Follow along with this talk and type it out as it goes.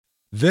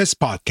This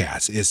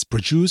podcast is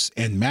produced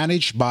and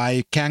managed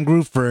by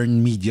Kangaroo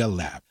Fern Media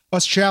Lab,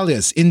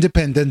 Australia's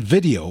independent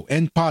video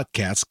and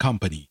podcast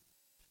company.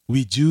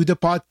 We do the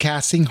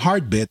podcasting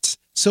hard bits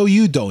so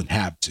you don't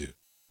have to.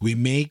 We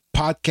make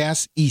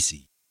podcasts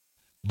easy.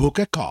 Book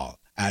a call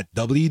at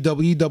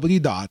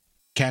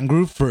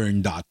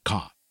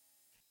www.kangaroofern.com.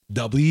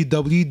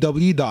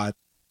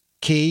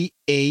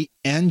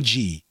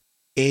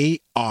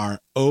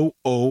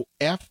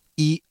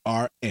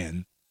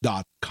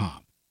 www.kangaroofern.com.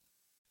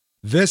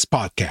 This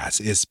podcast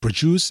is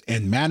produced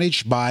and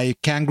managed by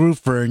Kangaroo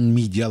Fern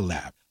Media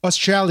Lab,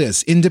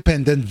 Australia's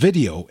independent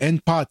video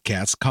and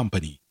podcast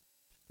company.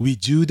 We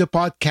do the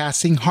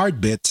podcasting hard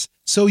bits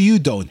so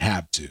you don't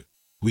have to.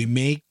 We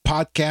make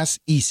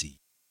podcasts easy.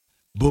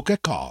 Book a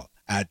call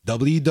at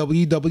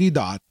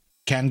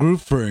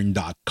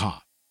www.kangaroofern.com.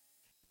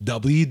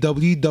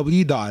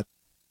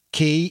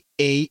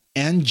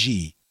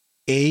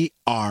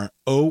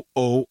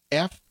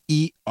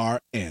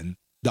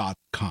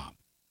 www.kangaroofern.com.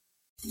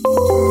 A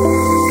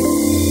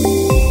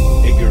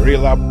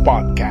Guerrilla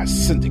Podcast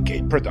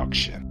Syndicate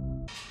production.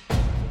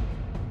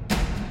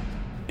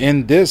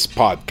 In this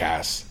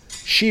podcast,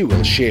 she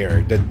will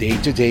share the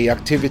day-to-day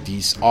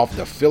activities of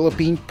the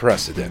Philippine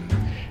President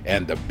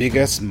and the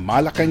biggest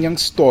Malacanang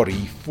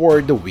story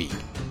for the week.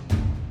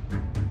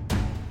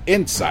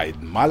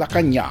 Inside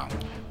Malacanang,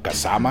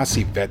 kasama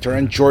si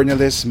veteran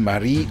journalist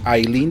Marie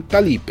Eileen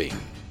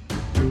Taliping.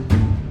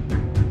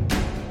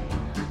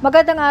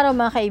 Magandang araw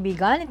mga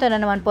kaibigan, ito na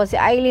naman po si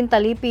Eileen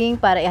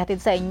Taliping para ihatid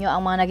sa inyo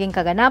ang mga naging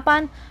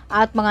kaganapan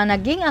at mga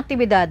naging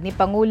aktibidad ni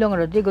Pangulong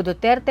Rodrigo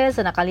Duterte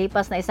sa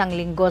nakalipas na isang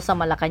linggo sa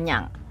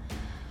Malacanang.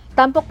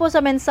 Tampok po sa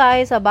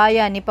mensahe sa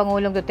bayan ni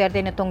Pangulong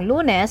Duterte nitong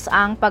Lunes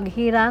ang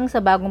paghirang sa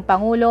bagong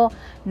Pangulo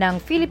ng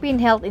Philippine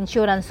Health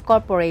Insurance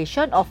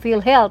Corporation o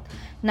PhilHealth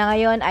na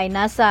ngayon ay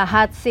nasa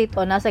hot seat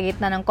o nasa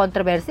gitna ng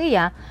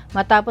kontrobersiya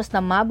matapos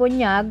na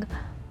mabunyag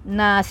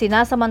na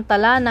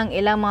sinasamantala ng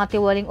ilang mga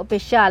tiwaling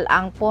opisyal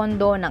ang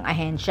pondo ng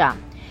ahensya.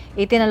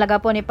 Itinalaga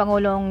po ni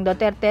Pangulong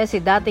Duterte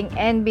si dating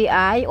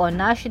NBI o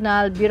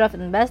National Bureau of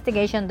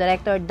Investigation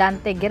Director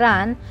Dante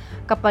Giran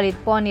kapalit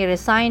po ni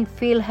resigned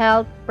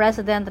PhilHealth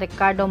President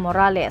Ricardo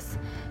Morales.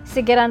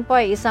 Si Giran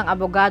po ay isang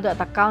abogado at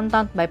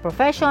accountant by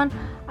profession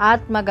at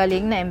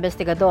magaling na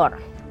investigador.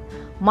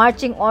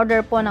 Marching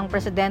order po ng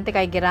presidente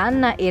kay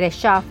Giran na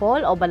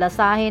i-reshuffle o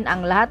balasahin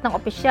ang lahat ng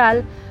opisyal,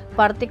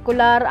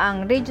 partikular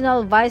ang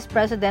regional vice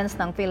presidents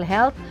ng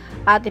PhilHealth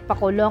at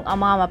ipakulong ang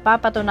mga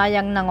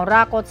mapapatunayang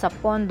nangurakot sa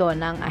pondo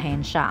ng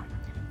ahensya.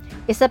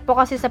 Isa po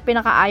kasi sa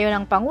pinakaayaw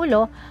ng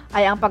Pangulo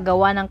ay ang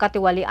paggawa ng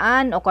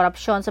katiwalian o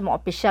korupsyon sa mga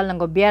opisyal ng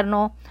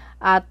gobyerno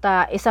at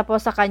isa po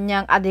sa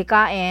kanyang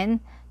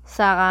adhikain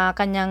sa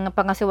kanyang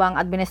pangasiwang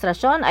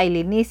administrasyon ay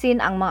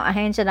linisin ang mga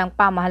ahensya ng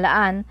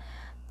pamahalaan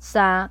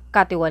sa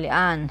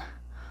katiwalian.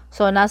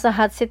 So nasa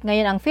hot seat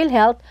ngayon ang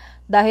PhilHealth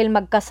dahil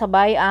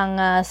magkasabay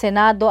ang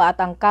Senado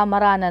at ang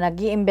Kamara na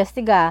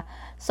nag-iimbestiga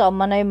sa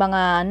umano'y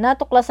mga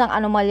natuklasang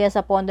anomalya sa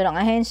pondo ng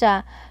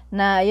ahensya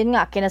na yun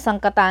nga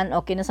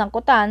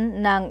kinasangkutan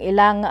ng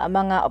ilang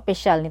mga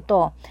opisyal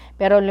nito.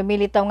 Pero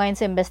lumilitaw ngayon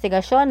sa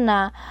investigasyon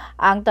na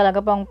ang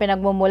talaga pong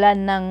pinagmumulan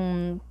ng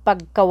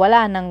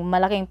pagkawala ng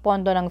malaking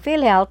pondo ng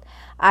PhilHealth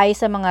ay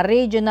sa mga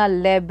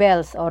regional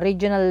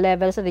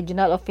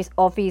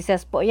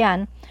offices po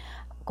yan,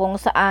 kung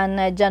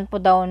saan dyan po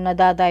daw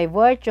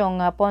nadadivert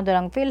yung pondo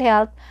ng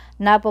PhilHealth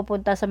na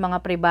pupunta sa mga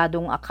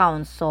pribadong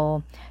accounts.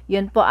 So,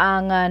 yun po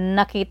ang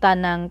nakita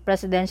ng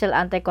Presidential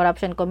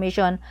Anti-Corruption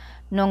Commission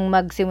nung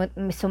mag-submit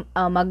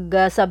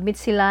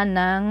sila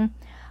ng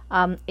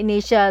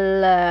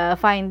initial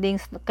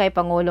findings kay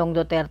Pangulong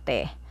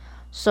Duterte.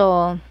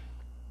 So,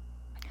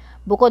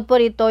 bukod po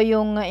rito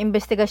yung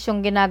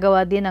investigasyong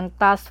ginagawa din ng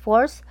task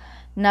force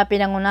na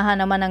pinangunahan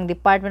naman ng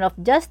Department of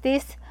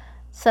Justice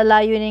sa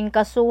layuning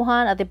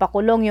kasuhan at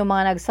ipakulong yung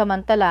mga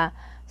nagsamantala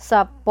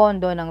sa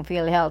pondo ng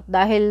PhilHealth.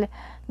 Dahil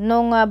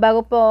nung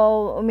bago po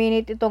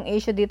uminit itong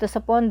issue dito sa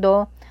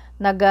pondo,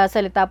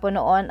 nagsalita po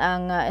noon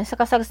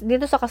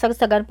dito sa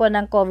kasagsagan po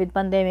ng COVID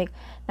pandemic,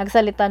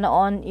 nagsalita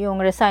noon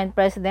yung resigned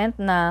president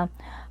na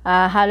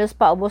halos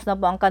paubos na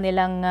po ang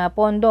kanilang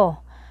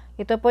pondo.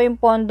 Itong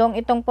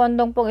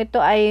pondong po ito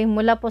ay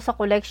mula po sa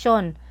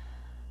collection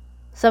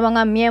sa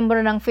mga miyembro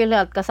ng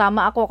PhilHealth,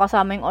 kasama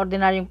yung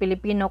ordinaryong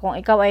Pilipino. Kung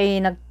ikaw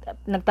ay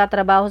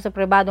nagtatrabaho sa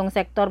pribadong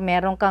sektor,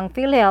 meron kang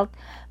PhilHealth,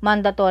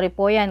 mandatory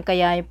po yan.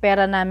 Kaya yung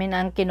pera namin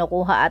ang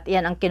kinukuha at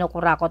yan ang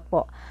kinukurakot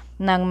po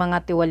ng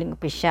mga tiwaling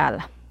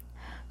opisyal.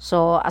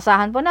 So,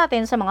 asahan po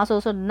natin sa mga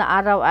susunod na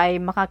araw ay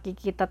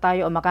makakikita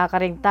tayo o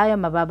makakarinig tayo,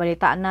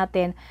 mababalitaan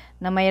natin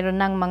na mayroon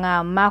ng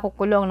mga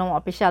makukulong ng mga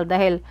opisyal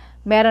dahil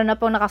meron na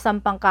pong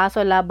nakasampang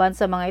kaso laban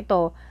sa mga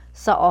ito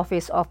sa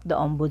Office of the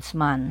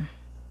Ombudsman.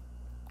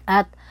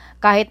 At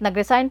kahit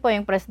nag-resign po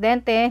yung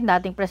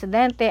dating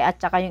presidente at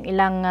saka yung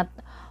ilang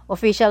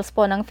officials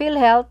po ng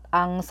PhilHealth,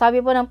 ang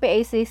sabi po ng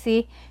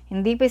PACC,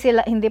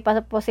 hindi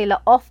pa po sila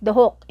off the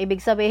hook.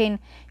 Ibig sabihin,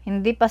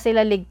 hindi pa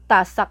sila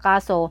ligtas sa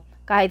kaso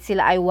kahit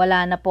sila ay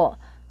wala na po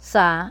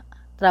sa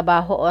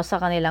trabaho o sa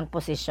kanilang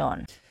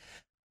posisyon.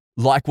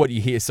 Like what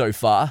you hear so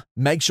far?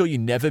 Make sure you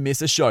never miss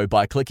a show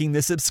by clicking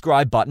the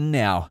subscribe button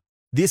now.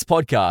 This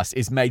podcast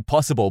is made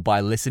possible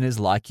by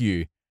listeners like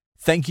you.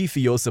 Thank you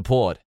for your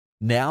support.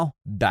 Now,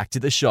 back to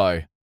the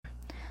show.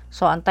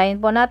 So,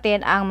 antayin po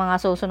natin ang mga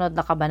susunod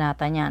na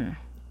kabanata niyan.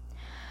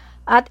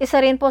 At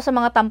isa rin po sa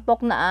mga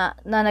tampok na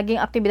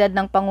naging aktibidad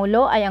ng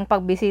Pangulo ay ang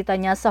pagbisita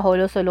niya sa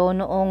Holo-Solo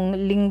noong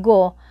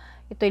linggo.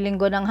 Ito'y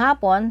linggo ng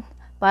hapon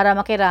para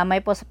makiramay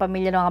po sa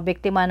pamilya ng mga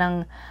biktima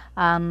ng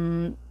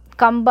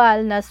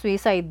kambal na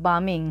suicide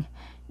bombing.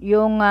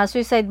 Yung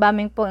suicide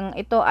bombing po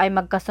ito ay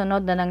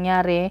magkasunod na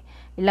nangyari.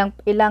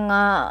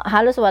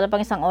 Halos wala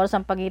pang isang oras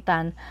ang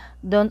pagitan.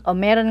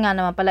 Meron nga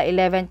naman pala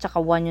 11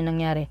 tsaka 1 yung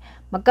nangyari.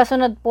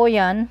 Magkasunod po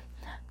yan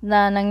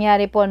na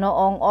nangyari po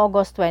noong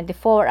August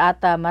 24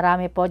 at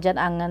marami po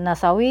dyan ang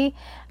nasawi,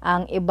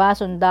 ang iba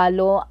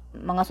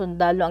mga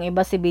sundalo, ang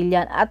iba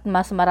sibilyan at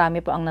mas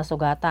marami po ang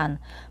nasugatan.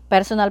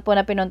 Personal po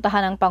na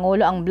pinuntahan ng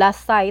Pangulo ang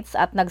blast sites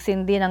at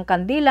nagsindi ng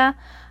kandila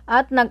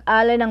at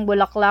nag-alay ng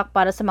bulaklak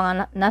para sa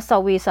mga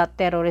nasawi sa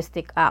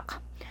terroristic act.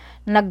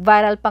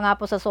 Nag-viral pa nga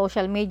po sa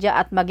social media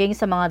at maging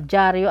sa mga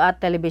dyaryo at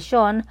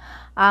telebisyon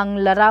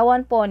ang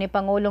larawan po ni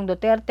Pangulong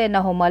Duterte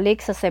na humalik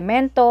sa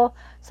semento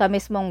sa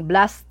mismong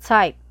blast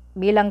site.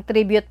 Bilang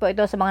tribute po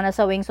ito sa mga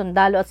nasawing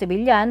sundalo at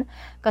sibilyan,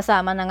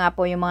 kasama na nga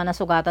po yung mga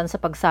nasugatan sa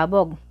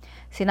pagsabog.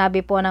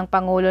 Sinabi po ng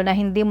Pangulo na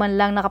hindi man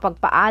lang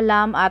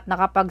nakapagpaalam at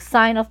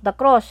nakapag-sign of the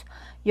cross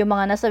yung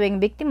mga nasawing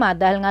biktima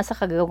dahil nga sa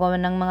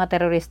kagagawa ng mga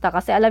terorista.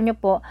 Kasi alam nyo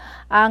po,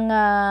 ang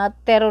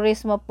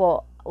terorismo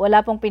po,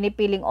 wala pong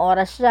pinipiling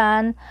oras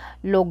yan,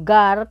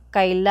 lugar,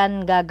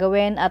 kailan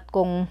gagawin at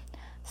kung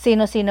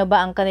sino-sino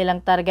ba ang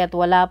kanilang target.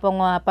 Wala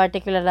pong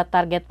particular na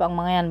target po ang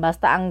mga yan.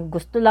 Basta ang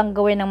gusto lang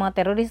gawin ng mga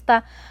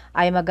terorista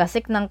ay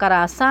magasik ng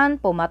karahasan,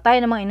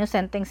 pumatay ng mga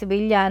inosenteng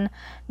sibilyan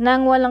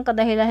nang walang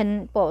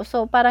kadahilan po.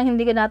 So parang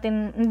hindi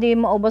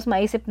maubos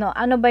maisip no,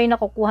 ano ba yung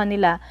nakukuha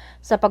nila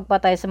sa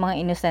pagpatay sa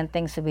mga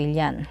inosenteng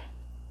sibilyan.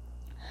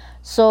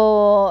 So,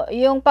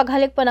 yung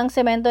paghalik po ng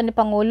semento ni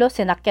Pangulo,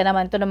 sinakyan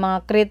naman ito ng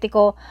mga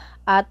kritiko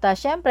at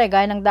syempre,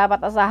 gaya ng dapat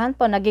asahan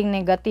po, naging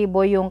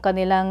negatibo yung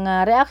kanilang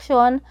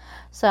reaksyon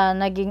sa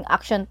naging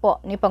action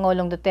po ni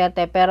Pangulong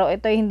Duterte. Pero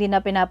ito hindi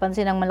na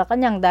pinapansin ng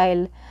Malacanang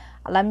dahil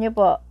alam niyo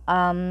po,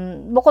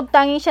 bukod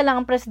tanging siya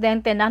lang ang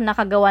presidente na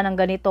nakagawa ng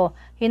ganito.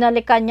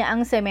 Hinalikan niya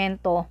ang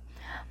semento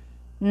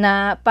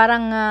na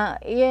parang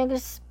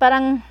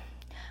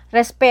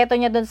respeto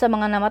niya doon sa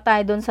mga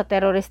namatay doon sa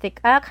terroristic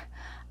act.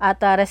 At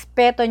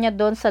respeto niya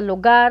doon sa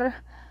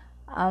lugar,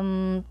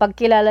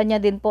 pagkilala niya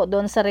din po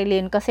doon sa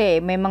reliyon kasi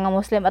may mga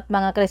Muslim at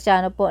mga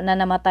Kristiyano po na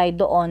namatay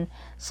doon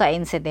sa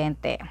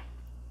insidente.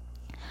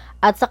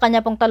 At sa kanya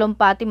pong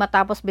talumpati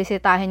matapos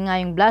bisitahin nga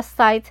yung blast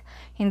site,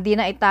 hindi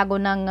na itago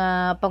ng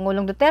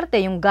Pangulong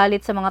Duterte yung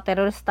galit sa mga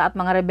terorista at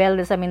mga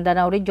rebelde sa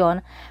Mindanao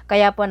Region.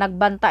 Kaya po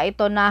nagbanta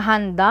ito na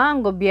handa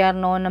ang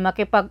gobyerno na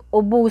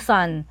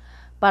makipag-ubusan,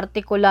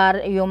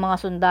 partikular yung mga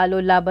sundalo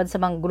laban sa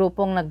mga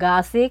grupong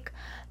nagasik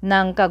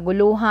ng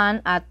kaguluhan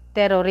at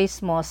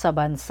terorismo sa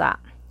bansa.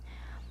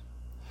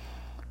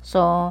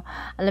 So,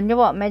 alam niyo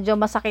po, medyo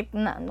masakit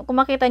na kung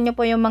makita niyo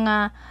po yung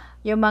mga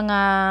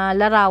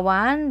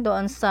larawan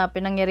doon sa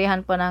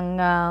pinangyarihan po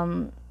ng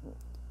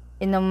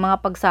mga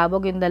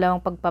pagsabog, yung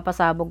dalawang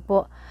pagpapasabog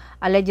po.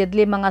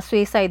 Allegedly, mga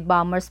suicide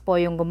bombers po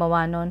yung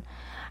gumawa nun.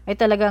 Ay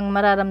talagang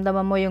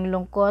mararamdaman mo yung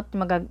lungkot,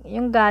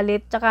 yung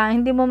galit, tsaka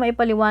hindi mo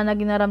maipaliwanag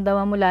yung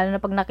naramdaman mo lalo na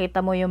pag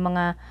nakita mo yung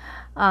mga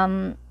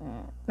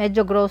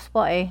medyo gross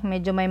po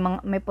medyo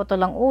may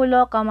putulang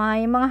ulo,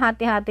 kamay, mga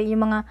hati-hati,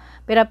 yung mga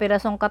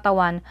pira-pirasong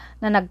katawan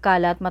na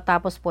nagkalat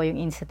matapos po yung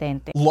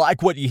insidente.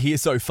 Like what you hear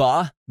so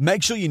far?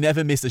 Make sure you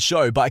never miss a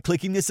show by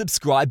clicking the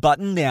subscribe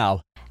button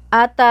now.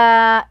 At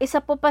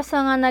isa po pa sa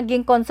nga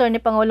naging concern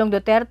ni Pangulong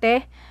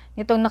Duterte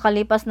nitong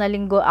nakalipas na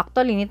linggo,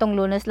 actually nitong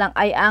Lunes lang,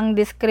 ay ang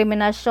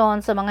diskriminasyon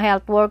sa mga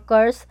health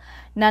workers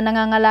na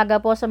nangangalaga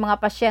po sa mga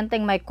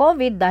pasyenteng may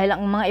COVID dahil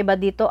ang mga iba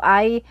dito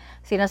ay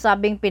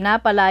sinasabing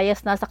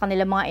pinapalayas na sa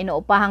kanilang mga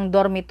inuupahang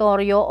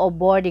dormitoryo o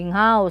boarding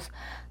house.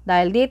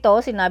 Dahil dito,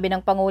 sinabi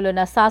ng Pangulo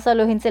na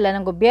sasaluhin sila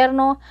ng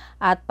gobyerno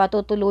at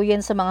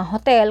patutuluyin sa mga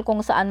hotel kung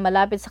saan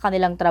malapit sa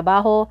kanilang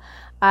trabaho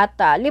at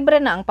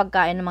libre na ang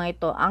pagkain ng mga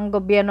ito. Ang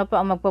gobyerno po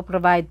ang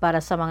magpo-provide para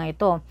sa mga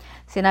ito.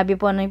 Sinabi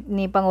po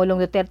ni Pangulong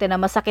Duterte na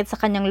masakit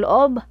sa kanyang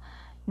loob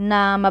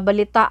na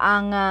mabalita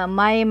ang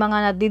may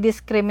mga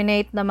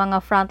nadidiscriminate na mga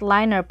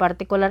frontliner,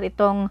 particular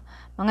itong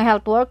mga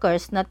health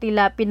workers na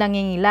tila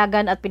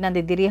pinangingilagan at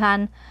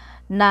pinandidirihan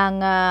ng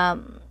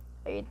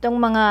itong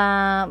mga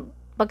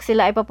pag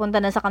sila ay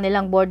papunta na sa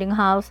kanilang boarding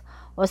house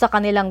o sa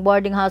kanilang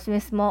boarding house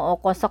mismo o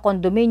sa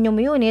condominium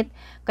unit,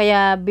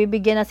 kaya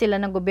bibigyan na sila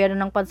ng gobyerno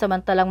ng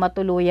pansamantalang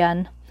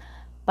matuluyan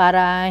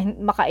para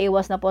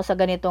makaiwas na po sa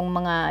ganitong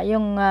mga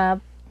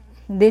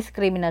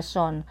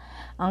diskriminasyon.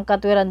 Ang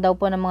katwiran daw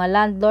po ng mga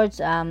landlords,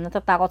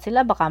 natatakot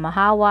sila baka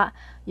mahawa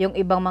yung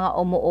ibang mga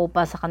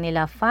umuupa sa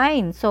kanila.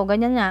 Fine. So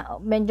ganyan nga,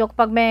 medyo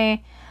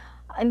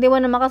hindi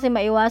mo naman kasi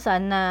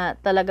maiwasan na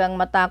talagang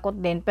matakot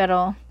din,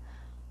 pero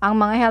ang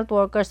mga health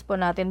workers po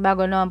natin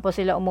bago naman po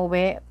sila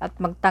umuwi at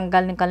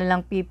magtanggal ng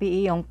kanilang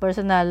PPE, yung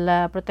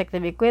personal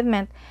protective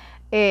equipment,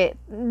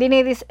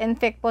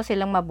 dinidisinfect po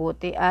silang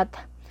mabuti at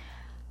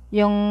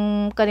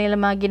yung kanilang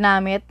mga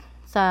ginamit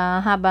sa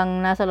habang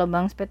nasa loob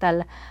ng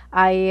ospital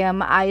ay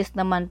maayos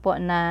naman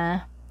po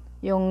na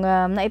yung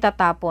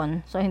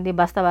naitatapon. So hindi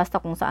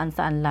basta-basta kung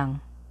saan-saan lang.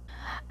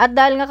 At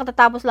dahil nga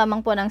katatapos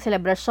lamang po ng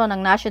selebrasyon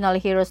ng National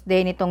Heroes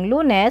Day nitong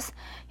Lunes,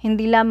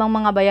 hindi lamang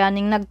mga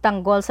bayaning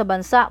nagtanggol sa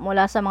bansa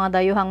mula sa mga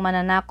dayuhang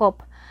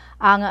mananakop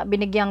ang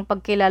binigyang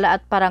pagkilala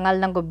at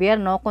parangal ng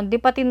gobyerno, kundi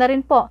pati na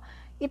rin po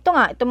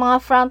itong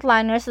mga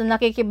frontliners na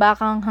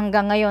nakikibakang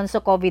hanggang ngayon sa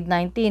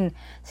COVID-19.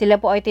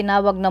 Sila po ay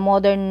tinawag na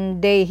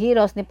modern day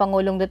heroes ni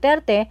Pangulong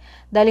Duterte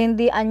dahil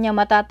hindi anya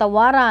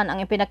matatawaran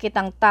ang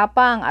ipinakitang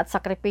tapang at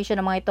sakripisyo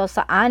ng mga ito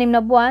sa 6 na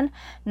buwan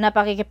na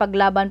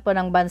pakikipaglaban po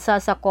ng bansa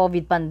sa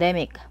COVID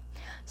pandemic.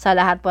 Sa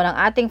lahat po ng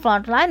ating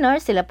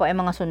frontliners, sila po ay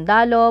mga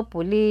sundalo,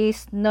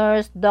 pulis,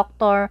 nurse,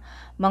 doktor,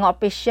 mga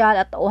opisyal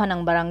at tauhan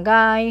ng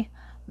barangay,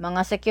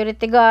 mga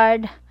security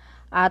guard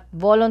at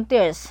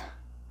volunteers.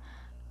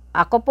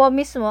 Ako po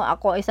mismo,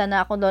 isa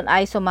na ako doon,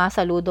 ay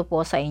sumasaludo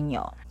po sa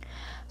inyo.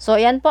 So,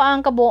 yan po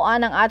ang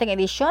kabuuan ng ating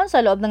edisyon sa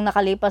loob ng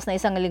nakalipas na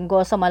 1 linggo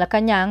sa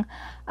Malacanang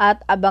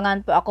at abangan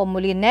po ako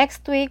muli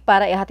next week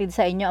para ihatid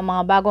sa inyo ang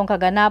mga bagong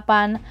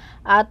kaganapan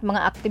at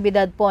mga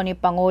aktibidad po ni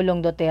Pangulong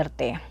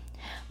Duterte.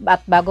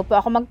 At bago po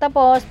ako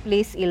magtapos,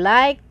 please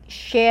i-like,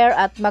 share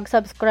at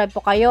mag-subscribe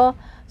po kayo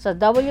sa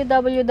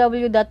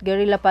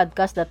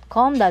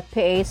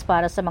www.guerrillapodcast.com.ph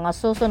para sa mga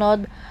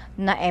susunod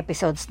na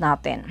episodes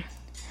natin.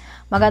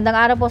 Magandang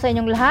araw po sa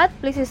inyong lahat.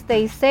 Please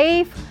stay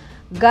safe.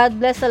 God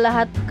bless sa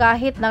lahat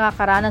kahit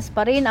nakakaranas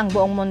pa rin ang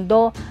buong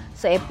mundo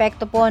sa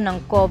epekto po ng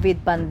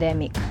COVID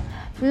pandemic.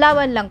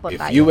 Lawan lang po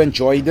tayo. If you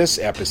enjoyed this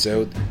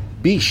episode,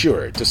 be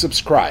sure to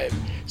subscribe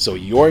so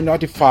you're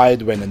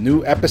notified when a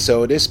new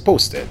episode is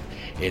posted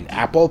in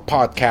Apple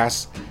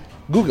Podcasts,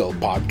 Google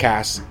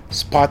Podcasts,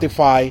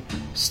 Spotify,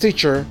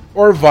 Stitcher,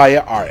 or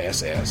via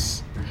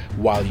RSS.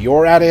 While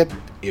you're at it,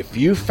 if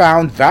you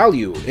found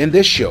value in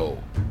this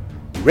show,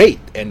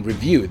 rate and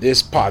review this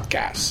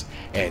podcast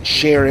and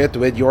share it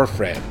with your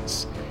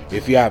friends.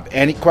 If you have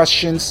any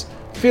questions,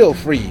 feel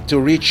free to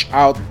reach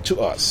out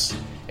to us.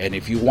 And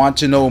if you want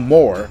to know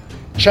more,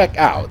 check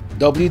out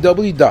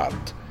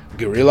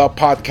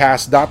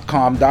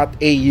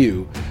www.guerrillapodcast.com.au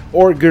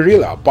or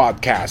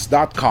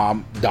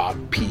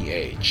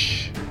guerrillapodcast.com.ph.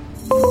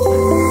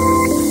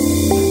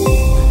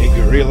 A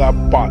Guerrilla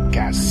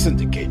Podcast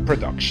Syndicate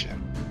production.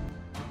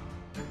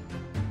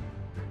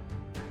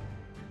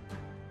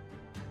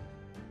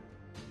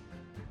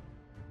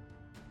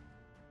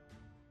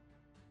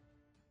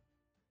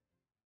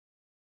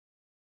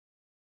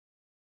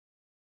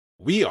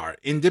 We are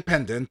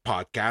Independent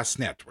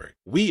Podcast Network.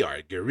 We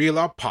are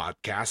Guerrilla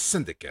Podcast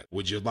Syndicate.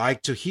 Would you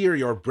like to hear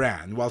your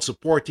brand while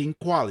supporting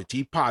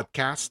quality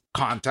podcasts?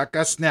 Contact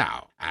us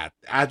now at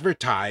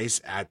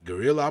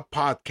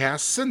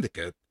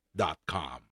advertise@guerrillapodcastsyndicate.com.